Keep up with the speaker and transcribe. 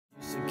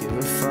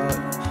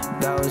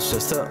that was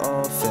just an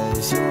old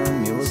phase. You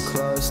and me were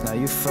close, now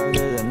you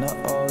further than the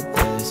old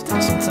days.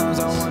 Sometimes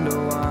I wonder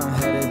why I'm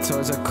headed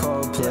towards a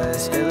cold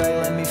place. They like,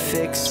 let me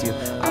fix you,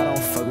 I don't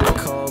fuck with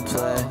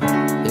Coldplay.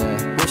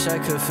 Yeah, wish I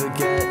could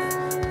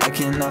forget, I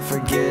cannot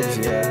forgive,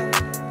 yeah.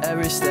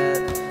 Every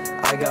step,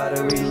 I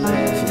gotta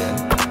relive,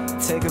 yeah.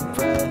 Take a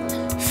breath,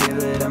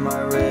 feel it in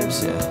my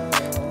ribs, yeah.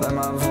 Let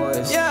my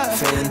voice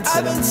fade into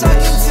I've the been mist. talking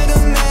to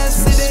the man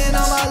sitting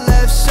on my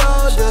left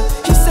shoulder.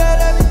 He said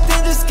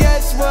everything just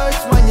gets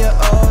worse when you're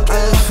older.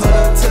 I just put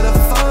up to the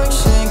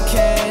function,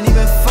 can't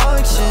even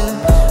function.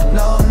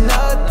 No,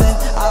 nothing,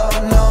 I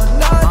don't know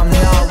nothing. I'm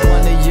not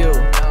one of you,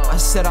 I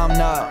said I'm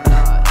not.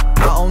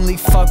 I only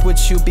fuck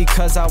with you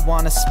because I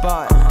want a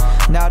spot.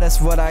 Now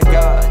that's what I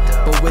got,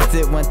 but with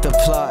it went the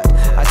plot.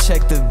 I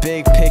checked the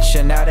big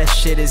picture, now that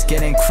shit is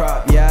getting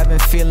cropped. Yeah, I've been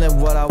feeling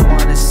what I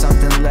want is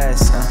something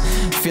less.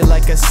 Feel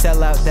like a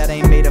sellout that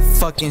ain't made a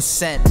fucking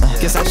cent.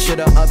 Guess I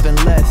should've up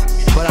and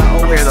left, but I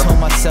always told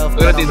myself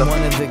that I'm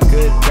one of the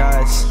good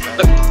guys.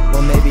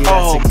 Well, maybe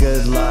that's a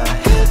good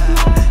lie.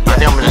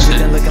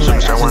 Everything looking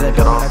like ashes that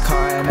go in a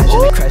car. I imagine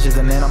the crashes.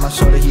 The man on my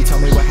shoulder, he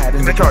told me what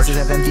happens. The glasses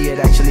have empty, it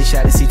actually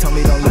shatters. He told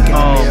me don't look in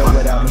the mirror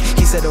without me.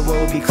 He said the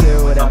world would be clear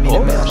without me.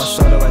 The man on my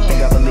shoulder, I think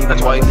I believe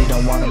him. I really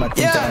don't want him, I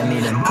think that I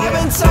need him. I've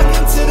been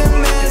talking to the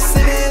man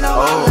sitting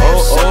on my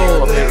left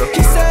shoulder.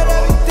 He said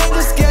everything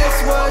just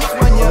gets worse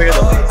when you're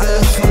older.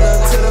 I just put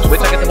up to the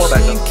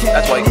function,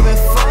 can't even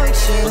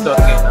function. No,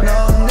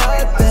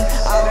 nothing,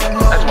 I don't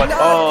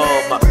know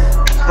nothing.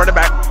 Run it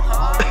back.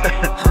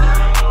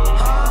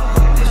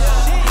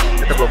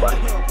 Get the robot.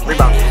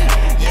 Rebound.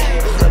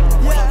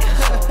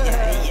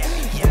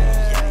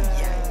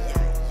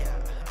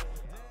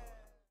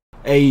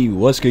 Hey,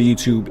 what's good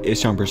YouTube?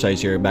 It's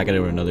YoungPrecise here, back at it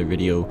with another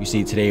video. You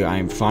see, today I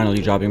am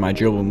finally dropping my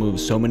dribble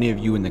moves. So many of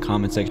you in the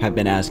comment section have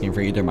been asking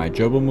for either my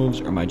dribble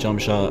moves or my jump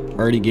shot. I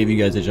already gave you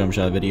guys a jump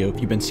shot video. If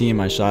you've been seeing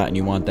my shot and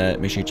you want that,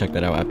 make sure you check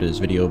that out after this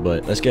video.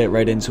 But let's get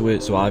right into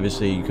it. So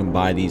obviously you can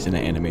buy these in the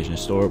animation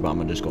store, but I'm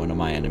gonna just go into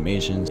my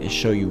animations and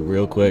show you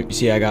real quick. You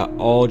see, I got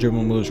all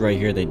dribble moves right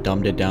here. They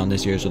dumbed it down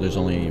this year, so there's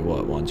only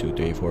what, 1, 2,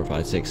 3, 4,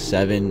 5, 6,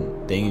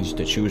 7 things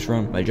to choose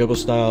from. My dribble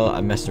style,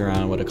 I messed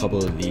around with a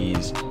couple of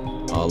these.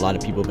 A lot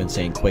of people have been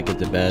saying quick is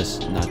the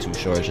best. Not too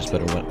sure, it's just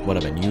better what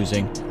I've been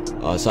using.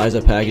 Size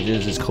of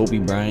packages is Kobe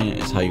Bryant.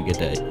 Is how you get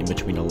that in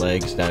between the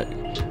legs. That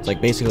it's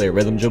like basically a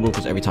rhythm dribble,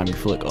 because every time you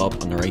flick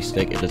up on the right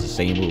stick, it does the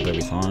same move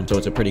every time. So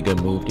it's a pretty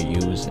good move to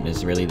use, and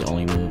it's really the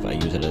only move I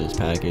use out of this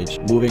package.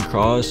 Moving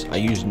cross, I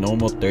use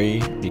normal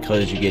 3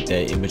 because you get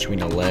that in between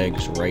the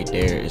legs right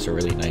there. It's a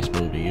really nice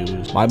move to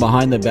use. My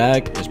behind the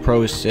back is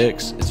Pro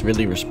 6. It's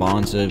really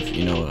responsive,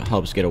 you know, it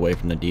helps get away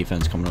from the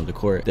defense coming over the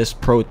court. This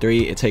Pro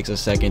 3, it takes a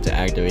second to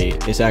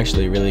activate. It's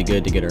actually really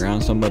good to get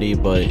around somebody,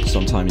 but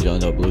sometimes you'll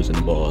end up losing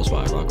the ball. That's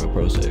why I rock with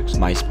Pro 6.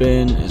 My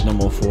spin is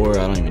normal 4.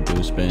 I don't even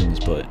do spins,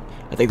 but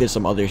I think there's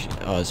some other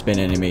spin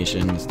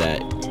animations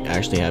that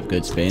actually have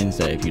good spins,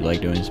 that if you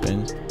like doing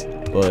spins.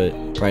 But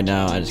right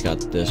now I just got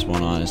this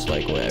one on. It's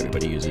like what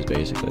everybody uses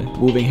basically.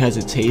 Moving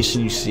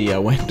hesitation, you see I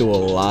went through a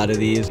lot of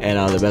these, and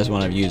the best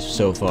one I've used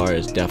so far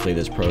is definitely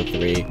this Pro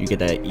 3. You get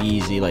that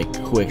easy, like,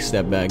 quick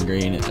step back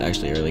green. It's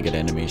actually a really good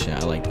animation.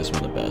 I like this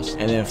one the best.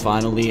 And then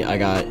finally I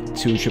got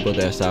 2 triple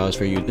dash styles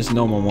for you. This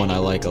normal one I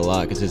like a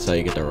lot because it's how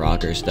you get the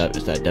rocker step.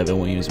 It's that Devin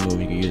Williams move.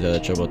 You can use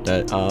that triple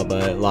that,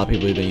 but a lot of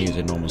people have been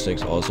using normal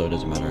 6 also. It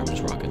doesn't matter, I'm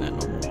just rocking that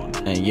normal one.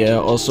 And yeah,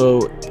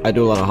 also I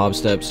do a lot of hop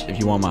steps. If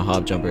you want my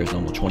hop jumper, it's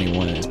normal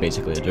 21, and it's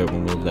basically a dribble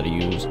move that I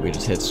use. We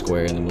just hit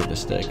square and then move the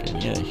stick,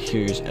 and yeah,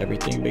 here's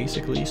everything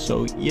basically.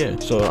 So yeah,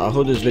 so I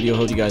hope this video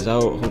helped you guys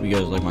out. Hope you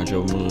guys like my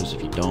dribble moves.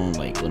 If you don't,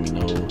 like, let me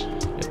know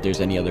if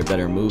there's any other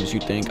better moves you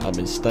think. I've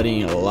been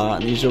studying a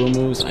lot on these dribble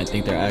moves, and I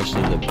think they're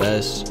actually the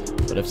best.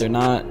 But if they're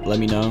not, let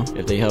me know.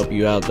 If they help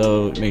you out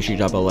though, make sure you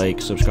drop a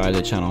like, subscribe to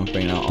the channel,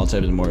 bringing out all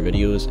types of more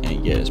videos.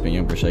 And yeah, it's been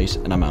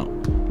YoungPrecise, and I'm out.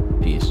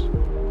 Peace.